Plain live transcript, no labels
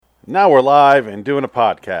Now we're live and doing a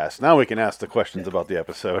podcast. Now we can ask the questions about the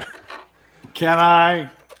episode. Can I?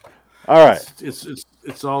 All right.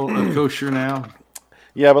 It's all kosher now.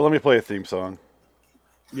 Yeah, but let me play a theme song.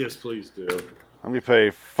 Yes, please do. Let me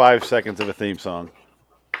play 5 seconds of a theme song.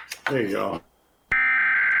 There you go.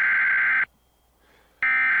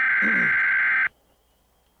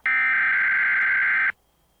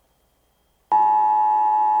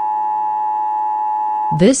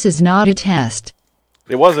 This is not a test.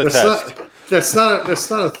 It was a test. That's not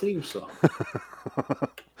a theme song.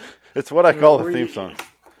 It's what I call a theme song.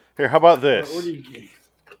 Here, how about this? What do you?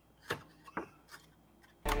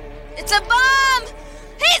 It's a bomb!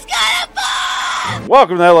 He's got a bomb!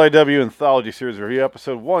 Welcome to the LIW Anthology Series Review,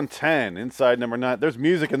 episode 110, Inside Number 9. There's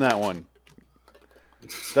music in that one.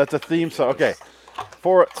 That's a theme song. Okay.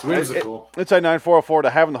 It's whimsical. Inside 9404 to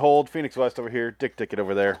Having the Hold. Phoenix West over here. Dick Ticket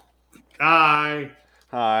over there. Hi.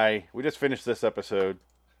 We just finished this episode.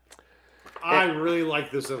 I really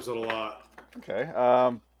like this episode a lot. Okay.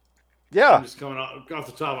 Yeah. I'm just coming off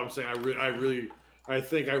the top. I'm saying I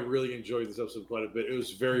think I really enjoyed this episode quite a bit. It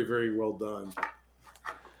was very, very well done.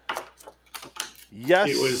 Yes.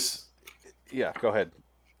 It was. Yeah, go ahead.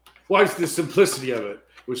 Well, it's the simplicity of it.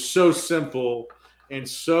 It was so simple and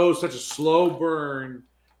such a slow burn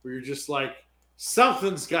where you're just like,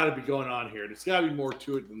 something's got to be going on here. There's got to be more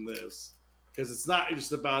to it than this. Because it's not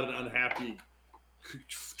just about an unhappy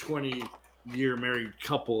 20-year married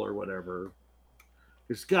couple or whatever.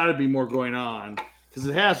 There's got to be more going on. Because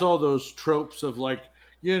it has all those tropes of like,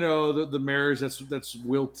 the marriage that's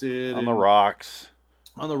wilted. On the rocks.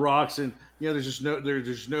 On the rocks. And, there's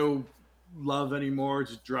no love anymore.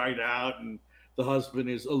 It's just dried out. And the husband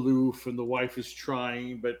is aloof and the wife is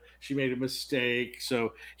trying, but she made a mistake.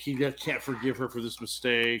 So he can't forgive her for this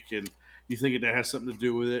mistake. And you think that has something to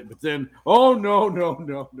do with it, but then, oh no.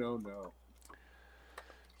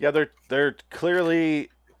 Yeah, they're clearly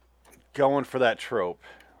going for that trope,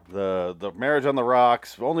 the marriage on the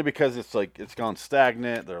rocks, only because it's gone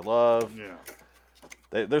stagnant. Their love. Yeah.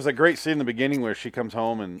 There's a great scene in the beginning where she comes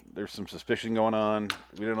home and there's some suspicion going on.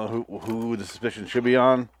 We don't know who the suspicion should be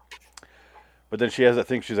on, but then she has that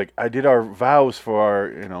thing. She's like, "I did our vows for our,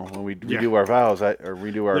 when we redo our vows, or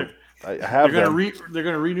redo our." I have they're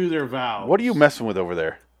gonna renew their vows. What are you messing with over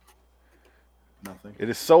there? Nothing. It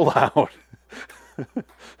is so loud.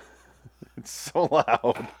 It's so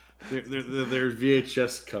loud. They're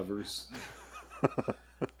VHS covers.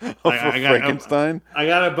 I got Frankenstein. I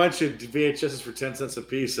got a bunch of VHSs for 10 cents a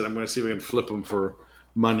piece, and I'm going to see if I can flip them for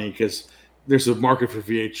money because there's a market for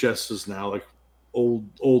VHSs now, like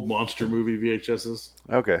old monster movie VHSs.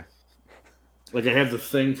 Okay. Like I have The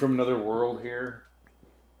Thing from Another World here.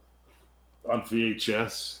 On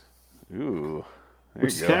VHS. Ooh. They're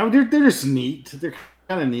just neat. They're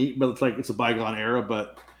kind of neat, but it's a bygone era.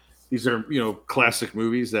 But these are, classic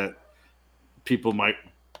movies that people might,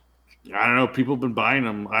 people have been buying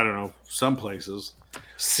them, some places.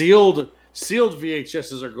 Sealed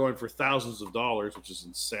VHSs are going for thousands of dollars, which is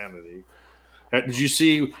insanity. Did you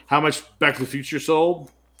see how much Back to the Future sold?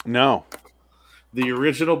 No. The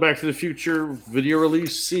original Back to the Future video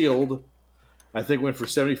release sealed, I think, went for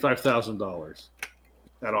 $75,000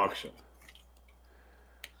 at auction.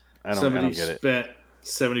 I don't get it. Spent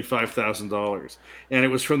 $75,000, and it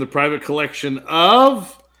was from the private collection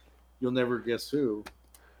of, you'll never guess who,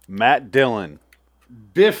 Matt Dillon,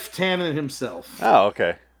 Biff Tannen himself. Oh,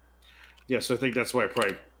 okay. Yeah, so I think that's why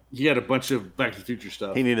he had a bunch of Back to the Future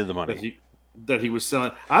stuff. He needed the money that he was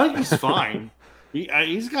selling. I think he's fine.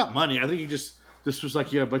 He's got money. I think this was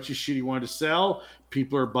like, a bunch of shit he wanted to sell.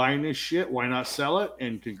 People are buying this shit. Why not sell it?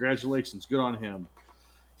 And congratulations. Good on him.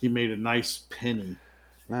 He made a nice penny.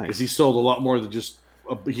 Nice. Because he sold a lot more than just...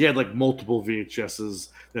 he had like multiple VHSs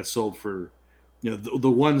that sold for... the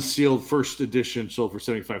one sealed first edition sold for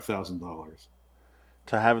 $75,000.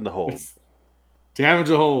 To Having the Hold. To Having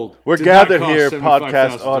to Hold. We're gathered here,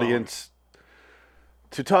 podcast audience,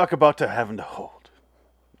 to talk about To Having to Hold.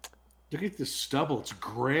 Look at this stubble. It's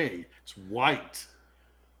gray. It's white.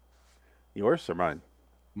 Yours or mine?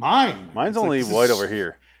 Mine. Mine's only white over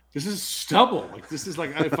here. This is stubble. Like, this is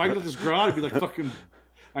like, if I let this grow out, I'd be like fucking,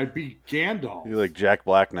 I'd be Gandalf. You're like Jack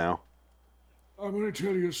Black now. I'm going to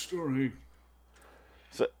tell you a story.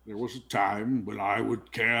 There was a time when I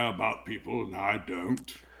would care about people, and I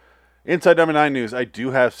don't. Inside Number 9 news. I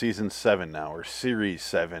do have Season 7 now, or Series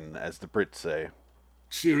 7, as the Brits say.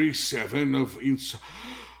 Series 7 of Inside...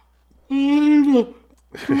 You're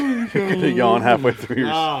going to yawn halfway through your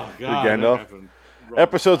Gandalf.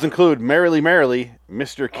 Episodes include Merrily Merrily,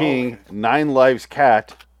 Mr. King, 9 Lives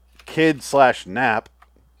Cat, Kidnap,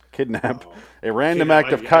 A Random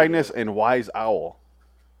Act of Kindness, and Wise Owl.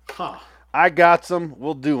 Huh. I got some.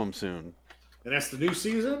 We'll do them soon. And that's the new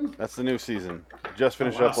season? That's the new season. Just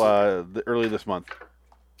finished wow. up early this month.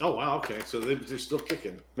 Oh, wow. Okay. So they're still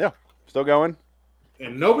kicking. Yeah. Still going.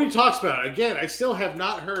 And nobody talks about it. Again, I still have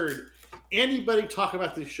not heard anybody talk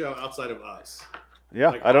about this show outside of us.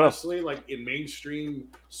 Yeah. Like, I don't honestly, like in mainstream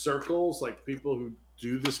circles, like people who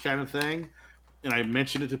do this kind of thing, and I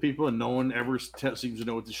mention it to people, and no one ever seems to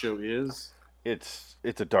know what the show is. It's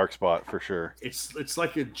a dark spot for sure. It's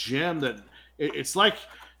like a gem that it's like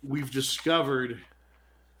we've discovered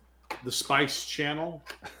the Spice Channel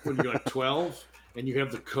when you're like 12 and you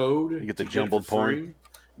have the code. You get the jumbled porn,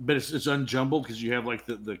 but it's unjumbled because you have like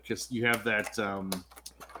you have that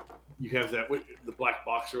the black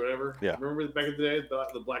box or whatever. Yeah. Remember back in the day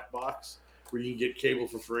the black box where you can get cable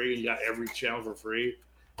for free and you got every channel for free.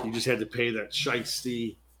 You just had to pay that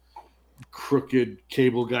shiesty crooked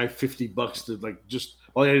cable guy $50 to like just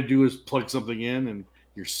all you had to do is plug something in and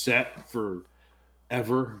you're set for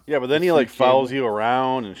ever. Yeah, but then he like follows you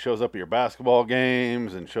around and shows up at your basketball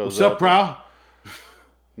games and shows What's up, bro?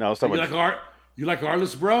 No, it's not you like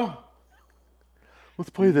Arliss, bro?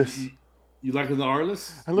 Let's play this. You like the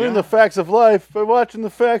Arliss? I learned the facts of life by watching the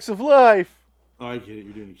facts of life. Oh, I get it.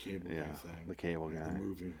 You're doing the cable guy thing. The cable guy. The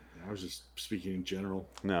movie. I was just speaking in general.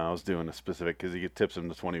 No, I was doing a specific because he tips him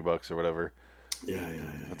the $20 or whatever. Yeah.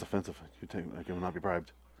 That's offensive. I will not be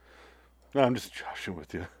bribed. No, I'm just joshing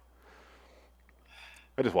with you.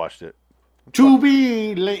 I just watched it. To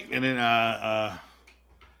be late, and then let's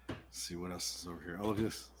see what else is over here. Oh, look at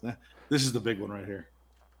this. This is the big one right here.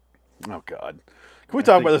 Oh God, can we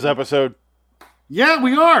talk about this episode? Yeah,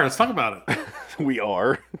 we are. Let's talk about it. We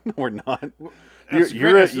are. We're not.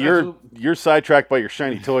 You're sidetracked by your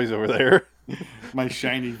shiny toys over there. My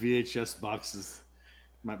shiny VHS boxes,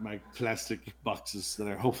 my plastic boxes that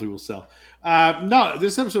I hopefully will sell. No,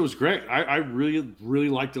 this episode was great. I really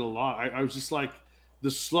liked it a lot. I was just like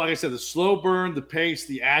like I said, the slow burn, the pace,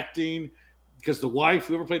 the acting, because the wife,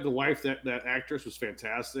 whoever played the wife, that actress was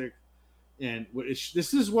fantastic. And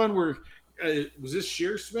this is one where was this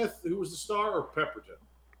Shearsmith who was the star or Pemberton?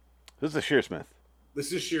 This is Shearsmith.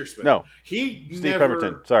 This is Shearsmith. No, Steve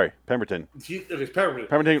Pemberton. Sorry, Pemberton. Okay, Pemberton.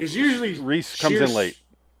 Pemberton. Because usually Reese comes in late.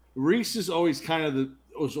 Reese is always kind of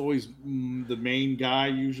the main guy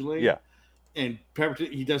usually. Yeah. And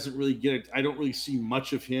Pemberton, he doesn't really get it. I don't really see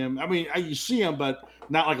much of him. I mean, you see him, but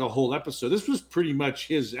not like a whole episode. This was pretty much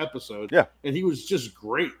his episode. Yeah. And he was just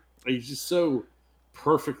great. He's just so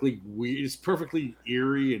perfectly weird. It's perfectly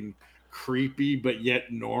eerie and creepy, but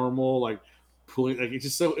yet normal. Like pulling, like it's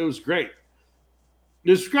just so. It was great. It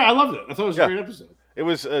was great. I loved it. I thought it was a great episode. It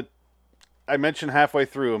was. I mentioned halfway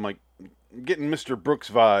through, I'm like getting Mr. Brooks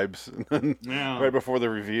vibes, right before the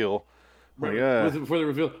reveal. Right. Before the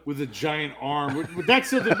reveal with the giant arm, but that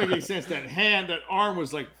still didn't make any sense. That arm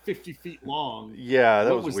was like 50 feet long. Yeah,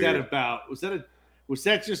 what was weird. That about? Was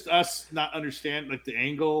that just us not understand like the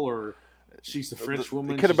angle, or she's the French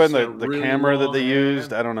woman? It could have been the really camera that they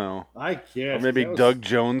used. I don't know. I guess. Or maybe Doug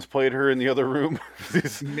Jones played her in the other room.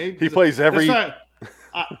 He plays every.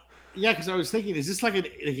 Yeah, because I was thinking, is this like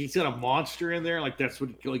he's got a monster in there? Like that's what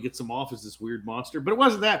really gets him off is this weird monster. But it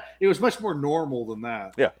wasn't that. It was much more normal than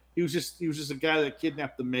that. Yeah. He was just a guy that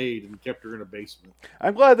kidnapped the maid and kept her in a basement.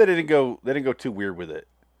 I'm glad they didn't go too weird with it.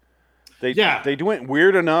 They went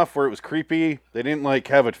weird enough where it was creepy. They didn't like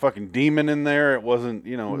have a fucking demon in there. It wasn't,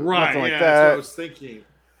 nothing like that. That's what I was thinking.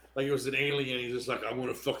 Like it was an alien. He's just like, I want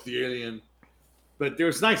to fuck the alien. But there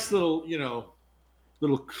was nice little,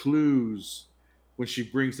 little clues when she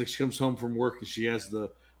comes home from work and she has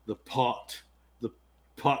the pot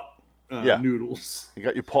noodles. You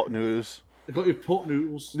got your pot noodles. I got your pot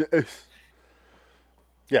noodles.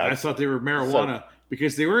 Yeah, I thought they were marijuana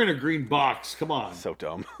because they were in a green box. Come on, so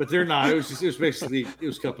dumb. But they're not. It was basically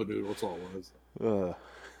cup of noodles. That's all it was.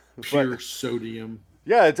 Pure sodium.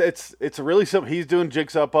 Yeah, it's a really simple. He's doing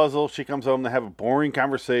jigsaw puzzle. She comes home. They have a boring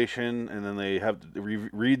conversation, and then they have to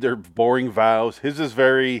read their boring vows. His is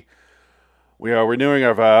very. We are renewing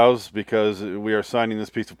our vows because we are signing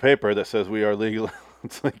this piece of paper that says we are legal.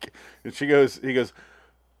 It's like, and he goes,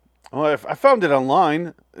 oh, I found it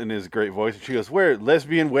online in his great voice. And she goes, where?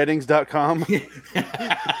 Lesbianweddings.com?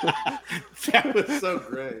 That was so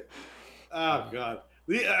great. Oh, God.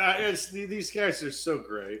 These guys are so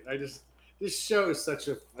great. This show is such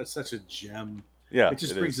a gem. Yeah, it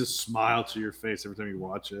just brings a smile to your face every time you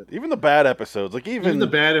watch it. Even the bad episodes, even the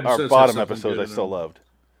bad episodes, our bottom episodes, I still loved.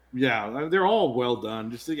 Yeah, they're all well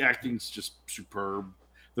done. Just the acting's just superb.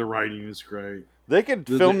 The writing is great. They could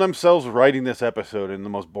film themselves writing this episode in the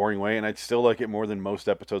most boring way, and I'd still like it more than most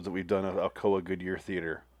episodes that we've done at Alcoa Goodyear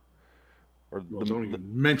Theater. Or don't even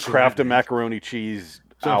mention Kraft and macaroni cheese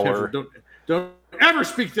John hour. Tedford, don't ever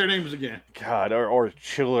speak their names again. God, or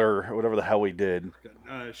Chiller, or whatever the hell we did.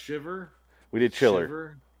 Shiver. We did Chiller.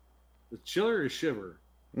 Shiver. The Chiller is Shiver.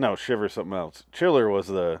 No, Shiver something else. Chiller was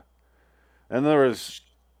the, and there was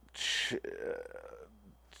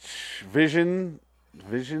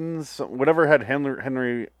Visions, whatever had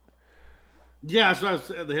Henry. Yeah, that's what I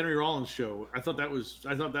was, the Henry Rollins show. I thought that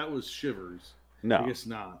was Shivers. No, I guess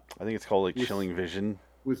not. I think it's called like Chilling Vision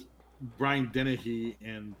With Brian Dennehy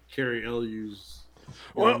and Carrie Elwes.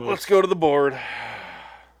 Well, let's go to the board.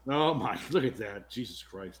 Oh my! Look at that! Jesus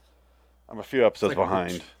Christ! I'm a few episodes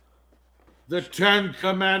behind. The 10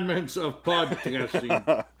 Commandments of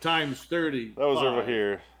podcasting times 30. That was over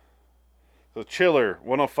here. So Chiller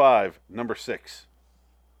 105, number 6.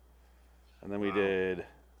 And then we did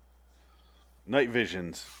Night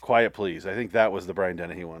Visions, Quiet Please. I think that was the Brian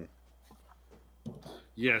Dennehy one.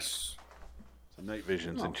 Yes. So Night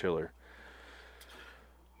Visions and Chiller.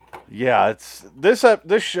 Yeah, it's this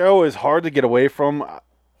show is hard to get away from.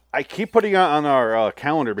 I keep putting it on our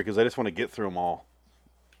calendar because I just want to get through them all.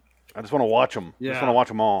 I just want to watch them. Yeah, I just want to watch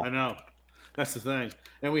them all. I know. That's the thing.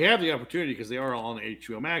 And we have the opportunity because they are all on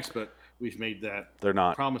HBO Max, but we've made that They're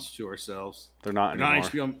not. promise to ourselves. They're not anymore.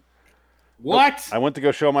 Not HBO. What? I went to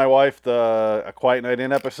go show my wife the A Quiet Night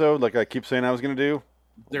In episode, like I keep saying I was going to do.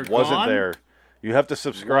 They're Wasn't gone? there. You have to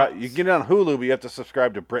subscribe. What? You can get it on Hulu, but you have to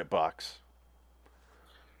subscribe to BritBox.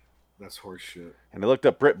 That's horseshit. And I looked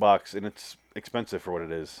up BritBox, and it's expensive for what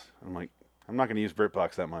it is. I'm like, I'm not going to use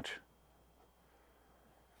BritBox that much.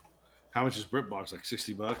 How much is BritBox? Like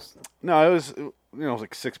 $60? No, it was it was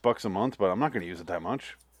like $6 a month, but I'm not going to use it that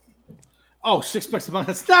much. Oh, $6 a month.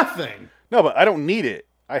 That's nothing. No, but I don't need it.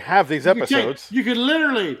 I have these episodes. You could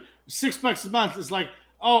literally $6 a month is like,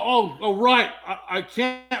 right. I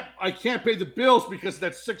can't pay the bills because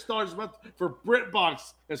that's $6 a month for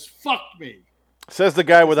BritBox has fucked me. Says the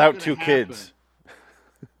guy without It's 2 not gonna happen. kids.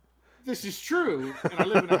 This is true, and I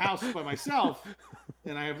live in a house by myself,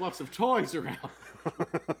 and I have lots of toys around.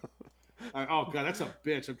 Oh god, that's a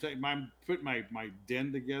bitch! I'm putting my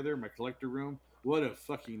den together, my collector room. What a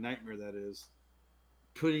fucking nightmare that is.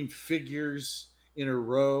 Putting figures in a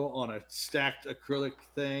row on a stacked acrylic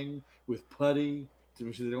thing with putty to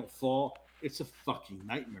make sure they don't fall. It's a fucking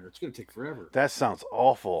nightmare. It's going to take forever. That sounds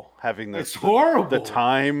awful. Having It's horrible. The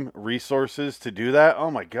time, resources to do that. Oh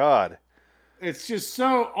my god. It's just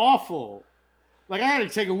so awful. Like I had to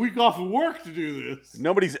take a week off of work to do this.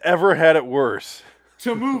 Nobody's ever had it worse.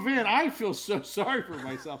 To move in, I feel so sorry for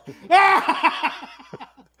myself. No,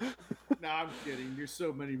 I'm kidding. There's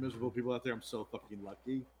so many miserable people out there. I'm so fucking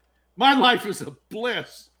lucky. My life is a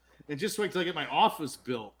bliss. And just wait till I get my office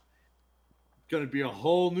built. Going to be a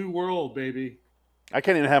whole new world, baby. I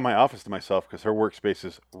can't even have my office to myself because her workspace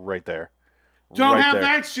is right there. Don't Right have there.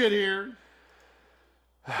 that shit here.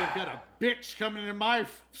 They've got a bitch coming in my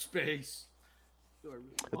space.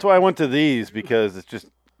 That's why I went to these because it just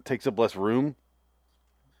takes up less room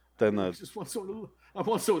than I the. just want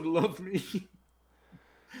someone to love me.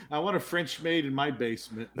 I want a French maid in my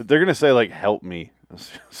basement. They're gonna say like "help me"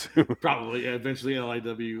 soon. Probably, eventually,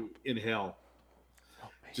 LIW in hell.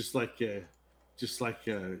 Just like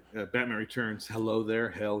Batman Returns. Hello there,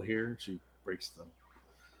 hell here. She breaks them.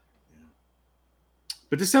 Yeah.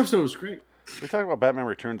 But this episode was great. We talk about Batman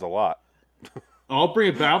Returns a lot. I'll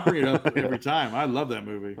bring it up every time. I love that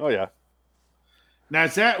movie. Oh yeah. Now,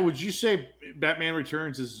 would you say Batman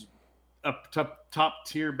Returns is a top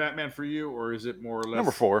tier Batman for you, or is it more or less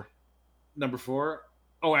Number 4. Number 4?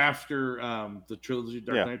 Oh, after the trilogy,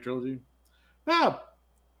 Dark Knight trilogy. Ah,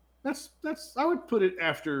 that's. I would put it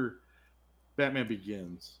after Batman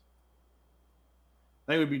Begins.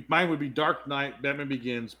 I think mine would be Dark Knight, Batman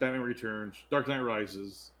Begins, Batman Returns, Dark Knight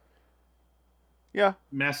Rises. Yeah.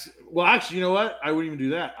 Well, actually, you know what? I wouldn't even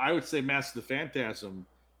do that. I would say Mask of the Phantasm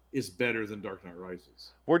is better than Dark Knight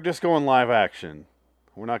Rises. We're just going live action.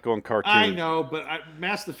 We're not going cartoon. I know, but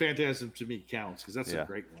Mask of the Phantasm to me counts because that's a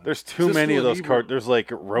great one. There's too many of those cards. There's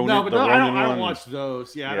like Ronin. No, but the Ronin I don't one. watch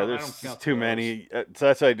those. Yeah, I don't there's count too those. many. So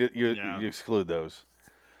that's why you exclude those.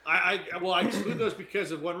 I exclude those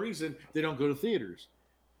because of one reason: they don't go to theaters.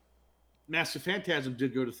 Mask of Phantasm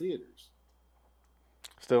did go to theaters.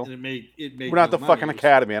 Still, and it made we're not no the money. fucking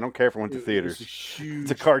Academy. I don't care if it went to theaters.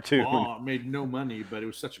 It's a cartoon. It made no money, but it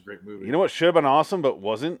was such a great movie. You know what should have been awesome, but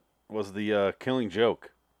wasn't? Was the Killing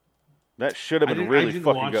Joke. That should have been really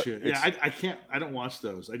fucking good. Yeah, I can't. I don't watch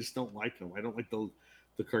those. I just don't like them. I don't like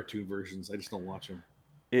the cartoon versions. I just don't watch them.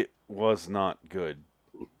 It was not good.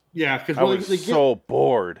 Yeah, because I was so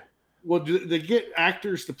bored. Well, they get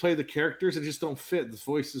actors to play the characters that just don't fit. The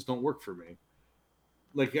voices don't work for me.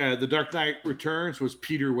 Like the Dark Knight Returns was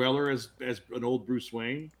Peter Weller as an old Bruce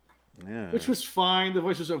Wayne, Yeah. which was fine. The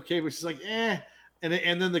voice was okay, but it's like And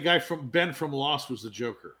then the guy from Ben from Lost was the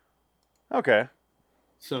Joker. Okay.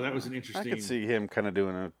 So that was an interesting. I could see him kind of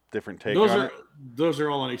doing a different take those on are it. those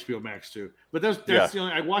are all on HBO Max too. But that's the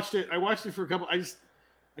only. I watched it for a couple. I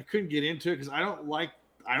couldn't get into it because I don't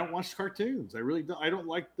watch cartoons. I really don't. I don't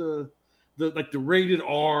like the rated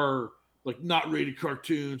R, like not rated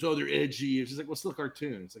cartoons. Oh, they're edgy. It's just like, what's the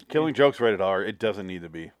cartoon? It's like Killing Joke's rated R. It doesn't need to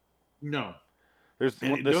be. No. There's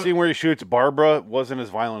the scene where he shoots Barbara wasn't as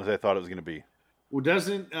violent as I thought it was going to be. Well,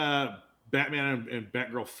 doesn't Batman and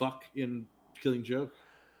Batgirl fuck in Killing Joke?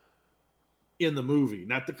 In the movie,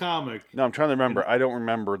 not the comic. No, I'm trying to remember. I don't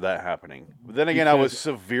remember that happening. But then again, I was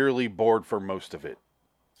severely bored for most of it.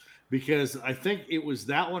 Because I think it was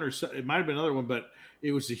that one, or it might have been another one, but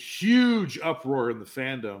it was a huge uproar in the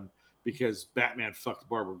fandom because Batman fucked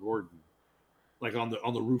Barbara Gordon, like on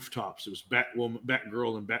the rooftops. It was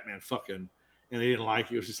Batgirl, and Batman fucking, and they didn't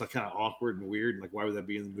like it. It was just like kind of awkward and weird. And like, why would that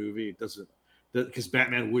be in the movie? It doesn't, because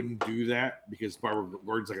Batman wouldn't do that because Barbara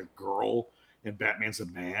Gordon's like a girl and Batman's a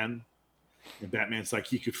man. And Batman's like,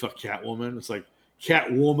 he could fuck Catwoman. It's like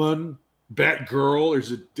Catwoman, Batgirl. There's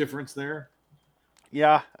a difference there.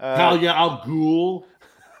 Yeah. Hal Al Ghul.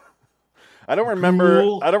 I don't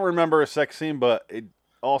remember a sex scene, but it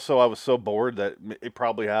also I was so bored that it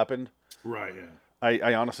probably happened. Right. Yeah.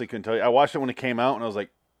 I honestly couldn't tell you. I watched it when it came out, and I was like,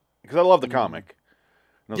 because I love the comic.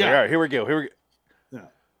 And I was like, all right, here we go. Yeah.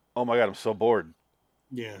 Oh my god, I'm so bored.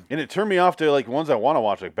 Yeah. And it turned me off to like ones I want to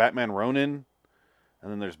watch, like Batman Ronin.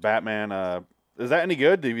 And then there's Batman. Is that any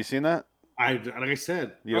good? Have you seen that? Like I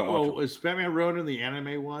said, is Batman Ronin the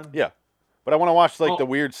anime one? Yeah, but I want to watch like the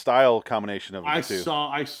weird style combination of the two.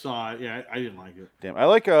 I saw it. Yeah, I didn't like it. Damn, I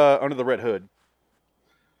like Under the Red Hood.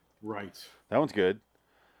 Right. That one's good.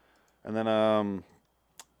 And then a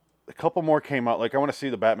couple more came out. Like I want to see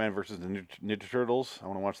the Batman versus the Ninja Turtles. I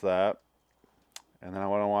want to watch that. And then I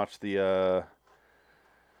want to watch the.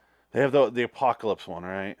 They have the Apocalypse one,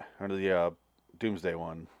 right? Or the Doomsday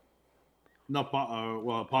one. No,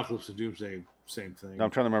 Apocalypse and Doomsday, same thing. No, I'm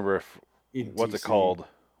trying to remember what's it called?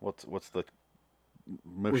 What's the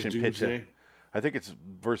motion picture? I think it's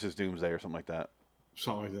versus Doomsday or something like that.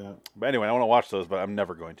 Something like that. But anyway, I want to watch those, but I'm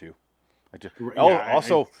never going to.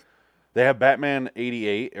 They have Batman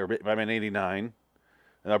 88 or Batman 89,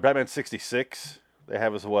 and Batman 66. They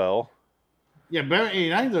have as well. Yeah, Batman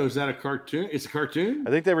 89, though, is that a cartoon? It's a cartoon? I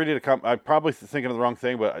think they redid I'm probably thinking of the wrong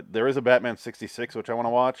thing, but there is a Batman 66, which I want to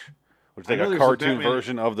watch, which is like a cartoon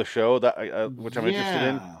version of the show, which I'm interested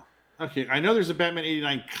in. Okay, I know there's a Batman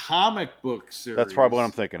 89 comic book series. That's probably what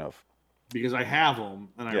I'm thinking of. Because I have them,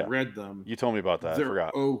 and I read them. You told me about that. They're I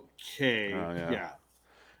forgot. Okay, yeah.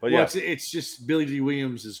 But well, it's just Billy D.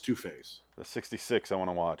 Williams' Two-Face. The 66 I want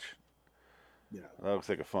to watch. Yeah. That looks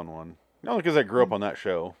like a fun one. Not because I grew up on that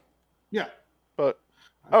show. Yeah. But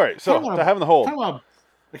all right, so to have the whole, I kind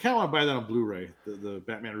of want to buy that on Blu-ray, the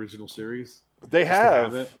Batman original series. They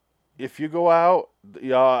have it. If you go out, I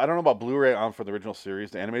don't know about Blu-ray on for the original series,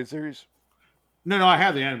 the animated series. No, I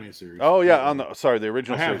have the animated series. Oh yeah, the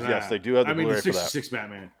original series. Yes, they do have the Blu-ray the 66 for that.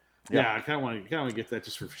 Batman. Yeah, I kind of want to get that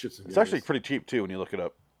just for shits and giggles. It's actually pretty cheap too when you look it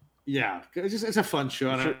up. Yeah, it's a fun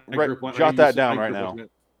show. Jot that down right now.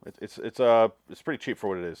 It's pretty cheap for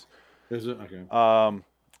what it is. Is it? Okay.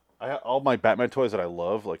 All my Batman toys that I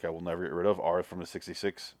love, like I will never get rid of, are from the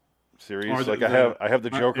 66 series. I have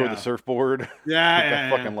the Joker with the surfboard.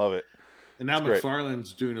 Yeah, I fucking love it. And now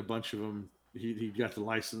McFarlane's doing a bunch of them. He got the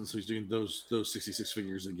license, so he's doing those 66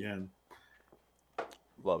 figures again.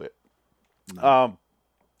 Love it. No.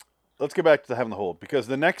 Let's get back to Having the Hold, because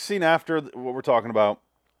the next scene after what we're talking about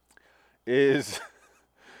is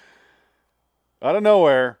out of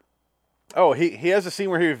nowhere. Oh, he has a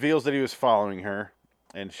scene where he reveals that he was following her.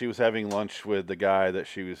 And she was having lunch with the guy that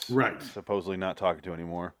she was supposedly not talking to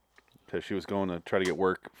anymore. Because she was going to try to get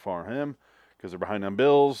work for him. Because they're behind on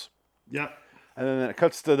bills. Yep. And then it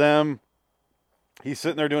cuts to them. He's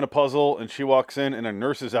sitting there doing a puzzle. And she walks in a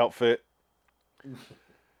nurse's outfit.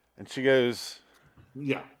 And she goes,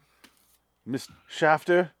 yeah, Miss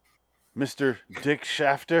Shafter? Mr. Dick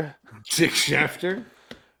Shafter? Dick Shafter?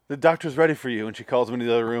 The doctor's ready for you. And she calls him into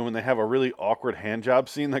the other room, and they have a really awkward hand job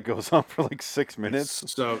scene that goes on for like 6 minutes.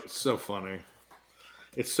 It's so funny.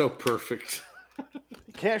 It's so perfect.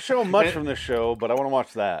 You can't show much from this show, but I want to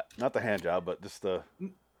watch that. Not the hand job, but just the...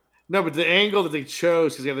 No, but the angle that they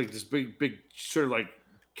chose, because they have like this big sort of like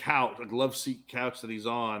couch, like love seat couch that he's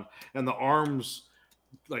on, and the arms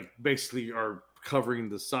like basically are covering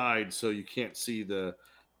the side, so you can't see the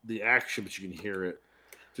action, but you can hear it.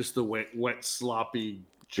 Just the wet sloppy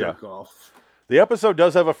jerk off. The episode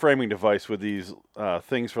does have a framing device with these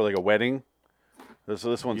things for like a wedding. So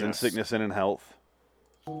this one's in sickness and in health.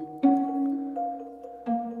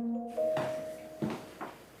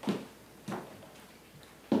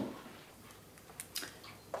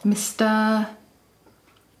 Mr.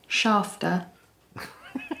 Shafter.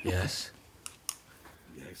 Yes.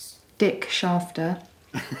 Dick Shafter.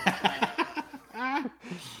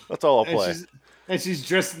 That's all I'll play. And she's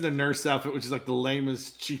dressed in the nurse outfit, which is like the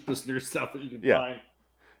lamest, cheapest nurse outfit you can find.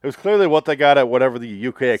 It was clearly what they got at whatever the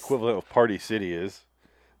UK equivalent of Party City is.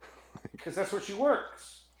 Because that's where she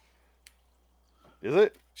works. Is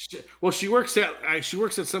it? She works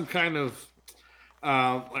at some kind of.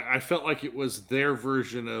 I felt like it was their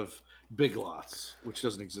version of Big Lots, which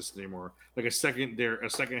doesn't exist anymore. Like a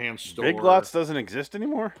secondhand store. Big Lots doesn't exist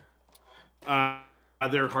anymore.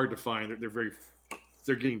 They're hard to find.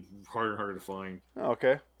 They're getting harder and harder to find. Oh,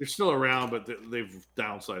 okay. They're still around, but they've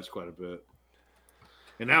downsized quite a bit.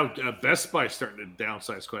 And now Best Buy's starting to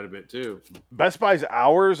downsize quite a bit too. Best Buy's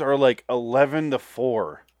hours are like 11 to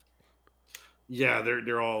 4. Yeah, they're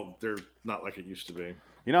not like it used to be.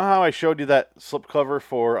 You know how I showed you that slipcover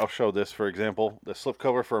for? I'll show this for example. The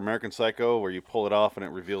slipcover for American Psycho, where you pull it off and it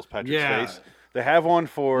reveals Patrick's face. They have one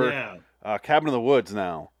for Cabin in the Woods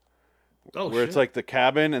now. Oh, where it's like the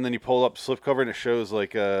cabin, and then you pull up slipcover and it shows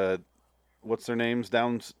like what's their names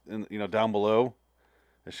down below.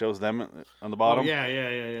 It shows them on the bottom. Oh,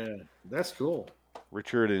 yeah. That's cool.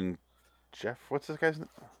 Richard and Jeff. What's this guy's name?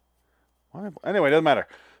 Anyway, it doesn't matter.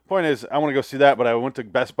 Point is, I want to go see that, but I went to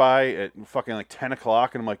Best Buy at fucking like 10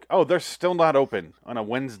 o'clock, and I'm like, oh, they're still not open on a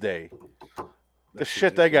Wednesday. The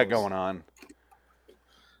shit they got going on.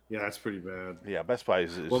 Yeah, that's pretty bad. Yeah, Best Buy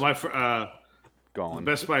is gone.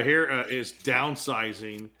 Best Buy here is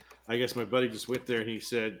downsizing. I guess my buddy just went there, and he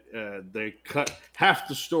said they cut half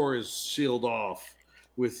the store is sealed off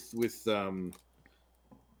with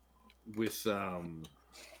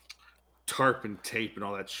tarp and tape and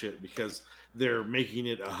all that shit because they're making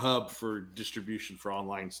it a hub for distribution for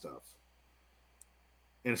online stuff.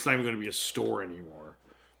 And it's not even going to be a store anymore.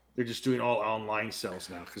 They're just doing all online sales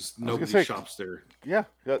now because nobody shops there. Yeah.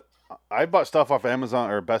 I bought stuff off Amazon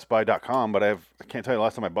or BestBuy.com, but I can't tell you the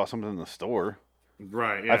last time I bought something in the store.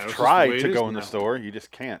 Right. Yeah, I've tried to go in the store. You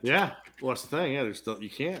just can't. Yeah. Well, that's the thing. Yeah, you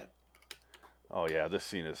can't. Oh, yeah. This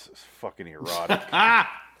scene is fucking erotic.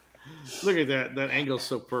 Look at that. That angle's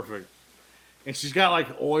so perfect. And she's got like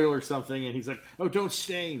oil or something, and he's like, "Oh, don't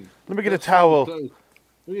stain. Let me get a towel."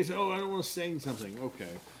 He said, "Oh, I don't want to stain something."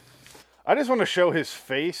 Okay. I just want to show his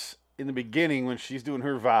face in the beginning when she's doing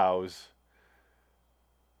her vows,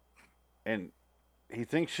 and he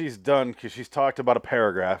thinks she's done because she's talked about a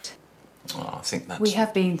paragraph. Oh, I think that's... We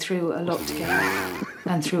have been through a lot together,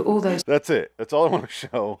 and through all those... That's it. That's all I want to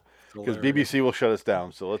show, because BBC will shut us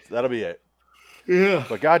down, so that'll be it. Yeah.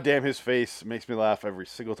 But goddamn, his face makes me laugh every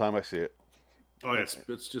single time I see it. Oh, yeah,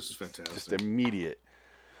 it's just fantastic. Just immediate.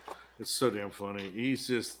 It's so damn funny. He's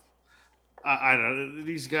just... I don't know.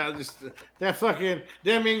 These guys just... That fucking...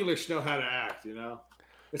 Damn English know how to act, you know?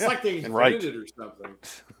 It's like they invented it or something.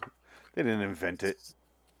 They didn't invent it.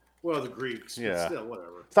 Well, the Greeks. Yeah. But still,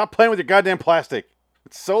 whatever. Stop playing with your goddamn plastic.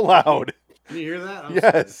 It's so loud. Can you hear that?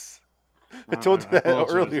 Yes. I told you that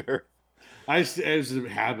earlier. It was a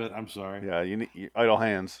habit. I'm sorry. Yeah, you need idle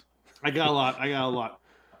hands. I got a lot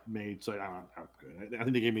made, so I'm good. I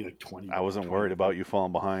think they gave me like 20. I wasn't worried about you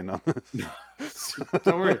falling behind on this.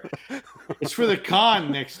 Don't worry. It's for the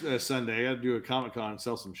con next Sunday. I got to do a Comic Con and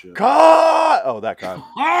sell some shit. Con! Oh, that con.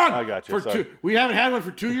 I got you. We haven't had one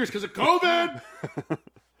for 2 years because of COVID.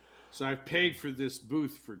 So I've paid for this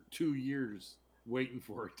booth for 2 years, waiting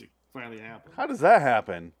for it to finally happen. How does that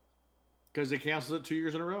happen? Because they canceled it 2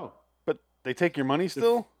 years in a row. But they take your money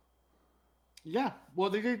still? Yeah. Well,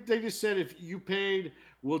 they just said if you paid,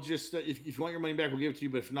 we'll just if you want your money back, we'll give it to you.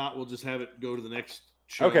 But if not, we'll just have it go to the next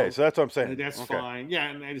show. Okay, so that's what I'm saying. And that's fine. Yeah,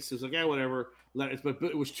 and I just was like, yeah, whatever. But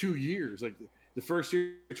it was 2 years. Like the first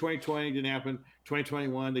year, 2020 didn't happen.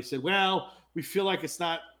 2021, they said, well, we feel like it's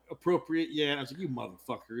not appropriate yet. I was like, you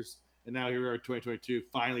motherfuckers. And now here we are, 2022.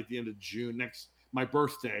 Finally, at the end of June, my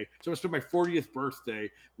birthday. So I spent my 40th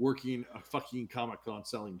birthday working a fucking Comic-Con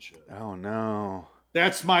selling shit. Oh no.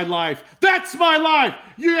 That's my life. That's my life.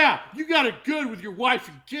 Yeah, you got it good with your wife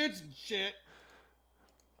and kids and shit.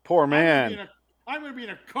 Poor man. I'm going to be in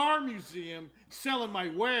a car museum selling my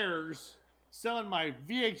wares, selling my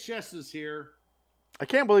VHSs here. I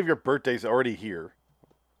can't believe your birthday's already here.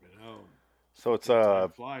 I know. So it's time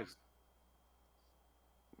flies.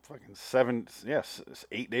 Fucking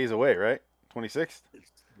 8 days away, right? 26th?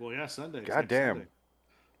 Well, yeah, Sunday. God damn. Sunday.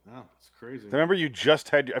 No, it's crazy. Remember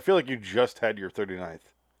I feel like you just had your 39th.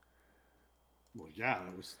 Well, yeah,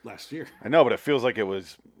 that was last year. I know, but it feels like it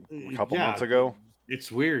was a couple Yeah, months ago. It's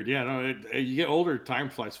weird. Yeah, no, you get older, time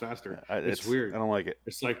flies faster. It's weird. I don't like it.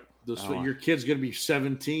 It's like your kid's gonna be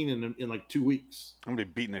 17 in like 2 weeks. I'm gonna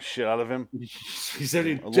be beating the shit out of him. He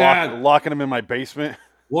said, "Dad, locking him in my basement."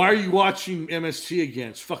 Why are you watching MST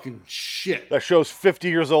again? It's fucking shit. That show's 50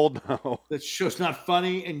 years old now. That show's not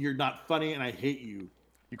funny, and you're not funny, and I hate you.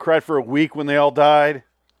 You cried for a week when they all died.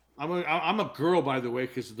 I'm a girl, by the way,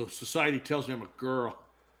 because the society tells me I'm a girl.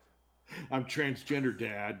 I'm transgender,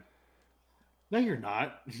 Dad. No, you're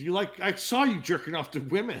not. I saw you jerking off to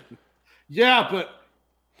women. Yeah, but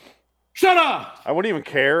shut up. I wouldn't even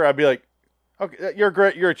care. I'd be like, okay, you're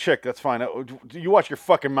great. You're a chick. That's fine. You watch your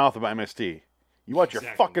fucking mouth about MST. You watch your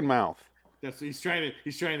fucking mouth. That's he's trying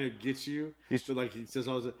to get you. So like he says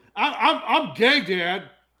all this. I'm gay, Dad.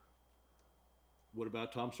 What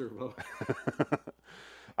about Tom Servo?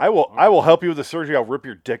 I will help you with the surgery. I'll rip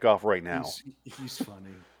your dick off right now. He's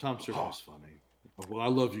funny. Tom Servo's funny. Well, I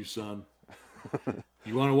love you, son.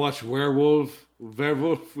 You want to watch Werewolf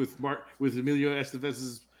with Emilio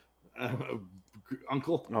Estevez's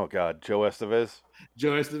uncle? Oh God, Joe Estevez.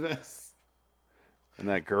 Joe Estevez. And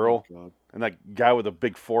that girl. Oh, and that guy with a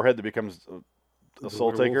big forehead that becomes a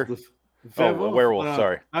soul taker. A werewolf.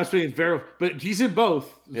 Sorry, I was thinking werewolf, but he's in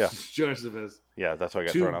both. Yeah, Joe Estevez. Yeah, that's why I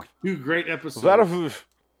got thrown off. 2 great episodes.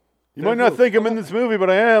 You might not think I'm in this movie, but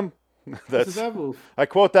I am. I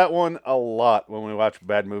quote that one a lot when we watch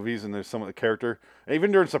bad movies, and there's some of the character. And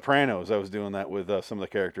even during Sopranos, I was doing that with some of the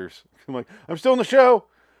characters. I'm like, I'm still in the show.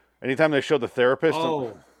 Anytime they show the therapist,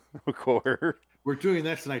 we quote her. We're doing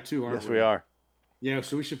that tonight too, aren't we? Yes, we are. Yeah,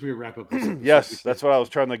 so we should wrap up this episode. Yes, that's what I was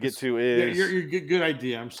trying to get to. Is you're good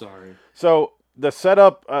idea. I'm sorry. So the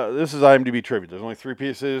setup. This is IMDb trivia. There's only 3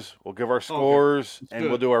 pieces. We'll give our scores and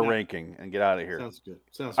we'll do our ranking and get out of here. Sounds good.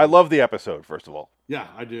 I love the episode. First of all. Yeah,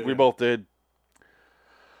 I do. We both did.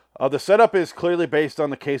 The setup is clearly based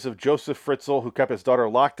on the case of Joseph Fritzl, who kept his daughter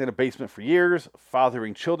locked in a basement for years,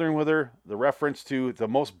 fathering children with her. The reference to the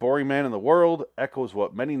most boring man in the world echoes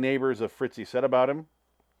what many neighbors of Fritzy said about him.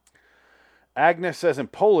 Agnes says in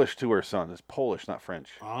Polish to her son. It's Polish, not French.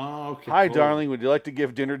 Oh, okay. Hi, darling. Would you like to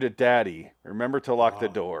give dinner to Daddy? Remember to lock the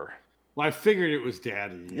door. Well, I figured it was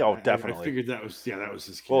Daddy. Oh, definitely. I figured that was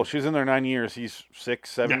his kid. Well, she's in there 9 years. He's 6,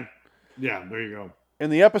 7. Yeah, there you go. In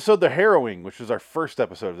the episode The Harrowing, which was our first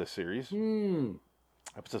episode of this series,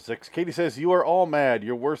 episode 6, Katie says, "You are all mad.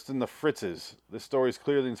 You're worse than the Fritzes. This story is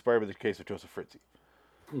clearly inspired by the case of Joseph Fritzy."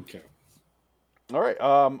 Okay. All right.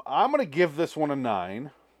 I'm going to give this one a 9.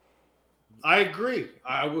 I agree.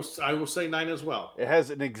 I will say 9 as well. It has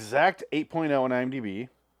an exact 8.0 on IMDb.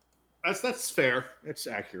 That's fair. It's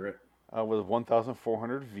accurate. With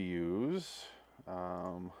 1,400 views.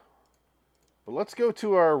 But let's go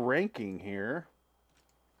to our ranking here.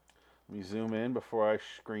 Let me zoom in before I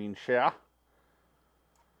screen share.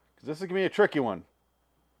 Because this is going to be a tricky one.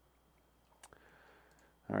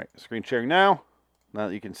 All right, screen sharing now. Now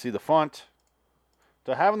that you can see the font.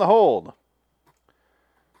 To Have in the Hold.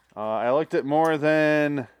 I liked it more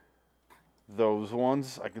than those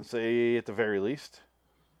ones, I can say at the very least.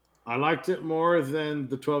 I liked it more than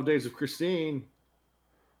the 12 Days of Christine.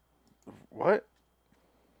 What?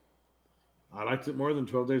 I liked it more than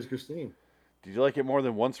 12 Days of Christine. Did you like it more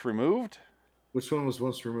than Once Removed? Which one was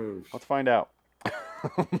Once Removed? Let's find out.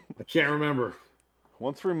 I can't remember.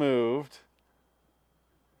 Once Removed.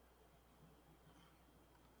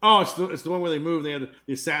 Oh, it's the one where they moved. They had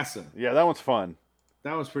the assassin. Yeah, that one's fun.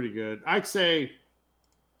 That one's pretty good. I'd say.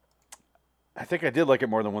 I think I did like it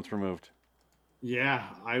more than Once Removed. Yeah,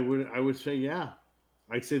 I would say yeah.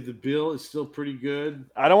 I'd say The Bill is still pretty good.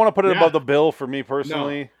 I don't want to put it above The Bill for me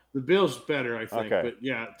personally. No, The Bill's better, I think. Okay. But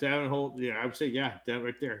yeah, To Have in the Hold. Yeah, I would say that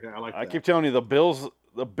right there. I like that. I keep telling you, The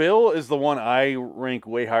Bill is the one I rank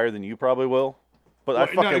way higher than you probably will. But I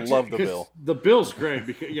fucking love The Bill. The Bill's great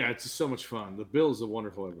because it's just so much fun. The Bill is a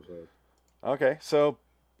wonderful episode. Okay, so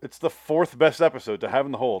it's the 4th best episode, To Have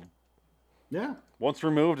in the Hold. Yeah. Once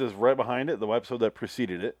Removed is right behind it, the episode that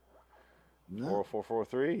preceded it. No.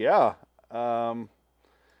 40443. Yeah.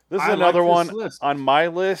 This is another one on my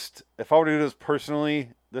list. If I were to do this personally,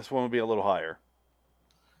 this one would be a little higher.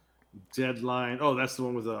 Deadline. Oh, that's the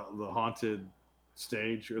one with the haunted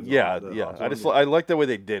stage. Or yeah. I like the way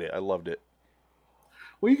they did it. I loved it.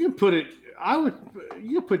 Well, you can put it.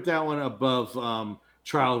 You can put that one above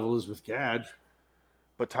Trial of Elizabeth Gadge.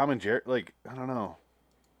 But Tom and Jerry, I don't know.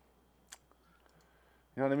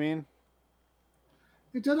 You know what I mean?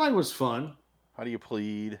 The Deadline was fun. How do you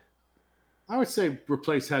plead? I would say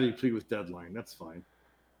replace How Do You Plead with Deadline. That's fine.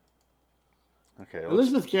 Okay.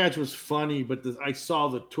 Elizabeth Gadge was funny, but I saw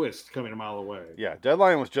the twist coming a mile away. Yeah,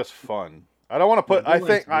 Deadline was just fun. I don't want to put. Yeah,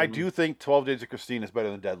 Deadline's I good. do think 12 Days of Christine is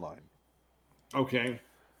better than Deadline. Okay.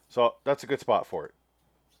 So that's a good spot for it.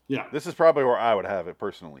 Yeah. This is probably where I would have it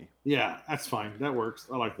personally. Yeah, that's fine. That works.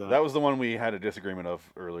 I like that. That was the one we had a disagreement of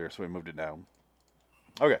earlier, so we moved it down.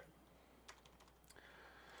 Okay.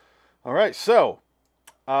 All right, so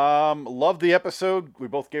loved the episode. We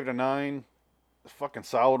both gave it a 9. A fucking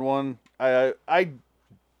solid one. I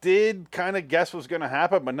did kind of guess what was going to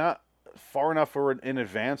happen, but not far enough in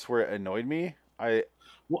advance where it annoyed me.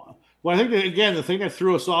 Well, I think that, again, the thing that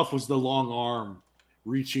threw us off was the long arm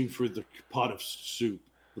reaching for the pot of soup,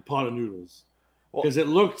 the pot of noodles, because it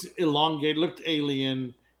looked elongated, looked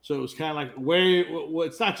alien. So it was kind of like, well,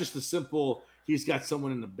 it's not just a simple, he's got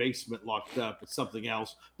someone in the basement locked up. It's something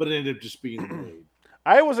else, but it ended up just being the blade.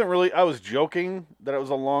 I was joking that it was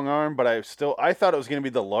a long arm, but I thought it was going to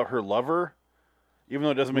be her lover, even though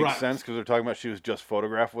it doesn't make sense because they're talking about she was just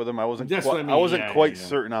photographed with him. I wasn't quite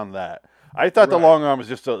certain on that. I thought the long arm was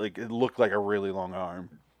just it looked like a really long arm.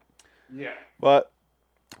 Yeah. But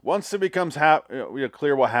once it becomes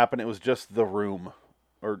clear what happened, it was just the room,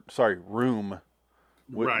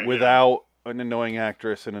 without an annoying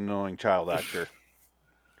actress and an annoying child actor.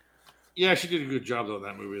 Yeah, she did a good job on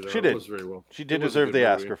that movie, though. She did. It was very well. She did deserve the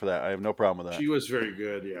Oscar for that. I have no problem with that. She was very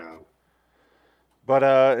good, yeah. But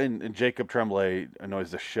and Jacob Tremblay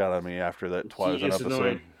annoys the shit out of me after that Twilight episode.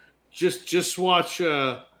 Annoying. Just watch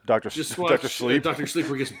Dr. Sleep. Dr. Sleep,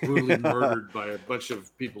 where he gets brutally murdered by a bunch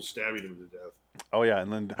of people stabbing him to death. Oh yeah,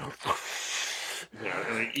 and then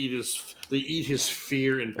and they eat his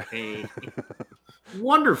fear and pain.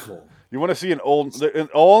 Wonderful. You want to see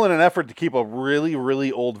all in an effort to keep a really,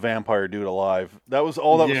 really old vampire dude alive. That was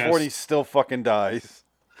all that was for, and he still fucking dies.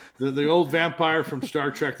 The old vampire from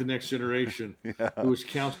Star Trek: The Next Generation, who was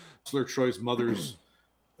Counselor Troy's mother's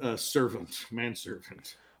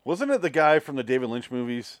manservant. Wasn't it the guy from the David Lynch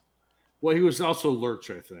movies? Well, he was also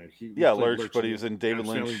Lurch, I think. Lurch, but he was in David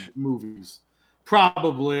Lynch movies.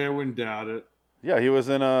 Probably, I wouldn't doubt it. Yeah, he was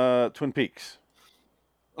in Twin Peaks.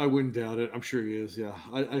 I wouldn't doubt it. I'm sure he is. Yeah,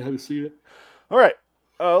 I haven't seen it. All right,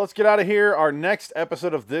 let's get out of here. Our next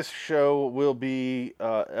episode of this show will be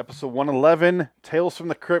episode 111, Tales from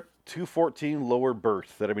the Crypt 214, Lower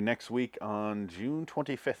Birth. That'll be next week on June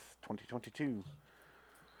 25th, 2022.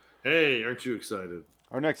 Hey, aren't you excited?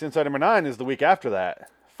 Our next Inside Number 9 is the week after that.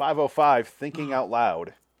 505, Thinking Out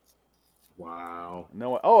Loud. Wow.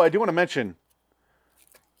 No. Oh, I do want to mention,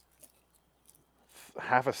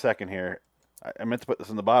 half a second here. I meant to put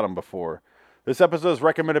this in the bottom before. This episode is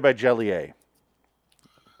recommended by Jelly A.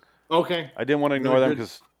 Okay. I didn't want to ignore them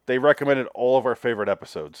because they recommended all of our favorite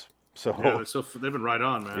episodes. So they've been right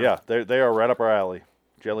on, man. Yeah, they are right up our alley.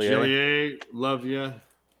 Jelly A, love you.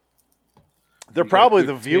 They're probably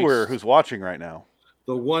the viewer who's watching right now.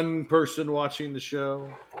 The one person watching the show.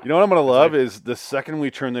 You know what I'm going to love is the second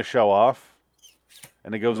we turn this show off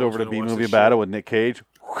and it goes over to B-Movie Battle with Nick Cage.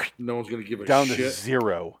 No one's going to give a down shit. To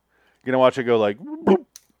zero. You're going to watch it go like... Boop.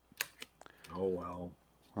 Oh, wow.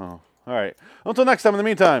 Oh, all right. Until next time, in the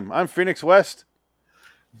meantime, I'm Phoenix West.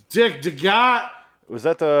 Dick DeGott. Was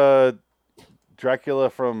that the Dracula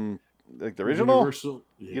from the original? Universal.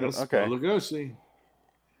 Yes, okay. Lugosi.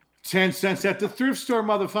 10 cents at the thrift store,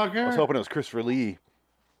 motherfucker. I was hoping it was Christopher Lee.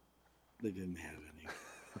 They didn't have any.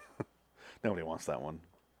 Nobody wants that one.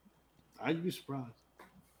 I'd be surprised.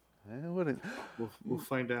 I wouldn't. We'll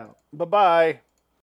find out. Bye-bye.